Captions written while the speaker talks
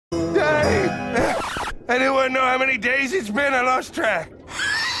Anyone know how many days it's been? I lost track.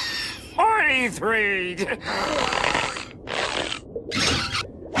 43.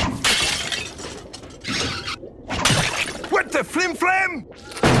 What the flim-flam?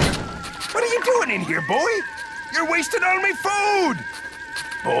 What are you doing in here, boy? You're wasting all my food!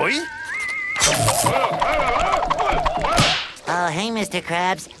 Boy? Oh, hey, Mr.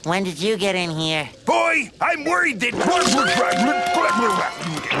 Krabs. When did you get in here? Boy, I'm worried that...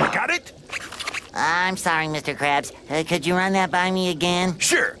 Got it? I'm sorry, Mr. Krabs. Could you run that by me again?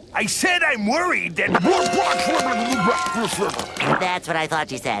 Sure. I said I'm worried that... That's what I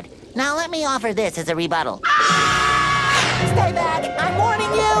thought you said. Now let me offer this as a rebuttal. Stay back! I'm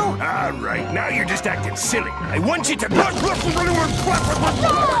warning you! All right, now you're just acting silly. I want you to... No!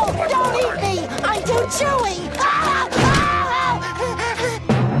 Don't eat me! I'm too chewy!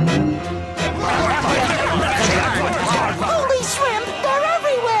 Holy shrimp! They're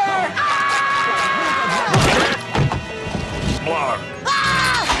everywhere! Blarg.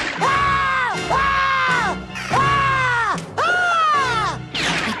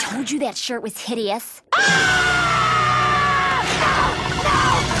 I told you that shirt was hideous.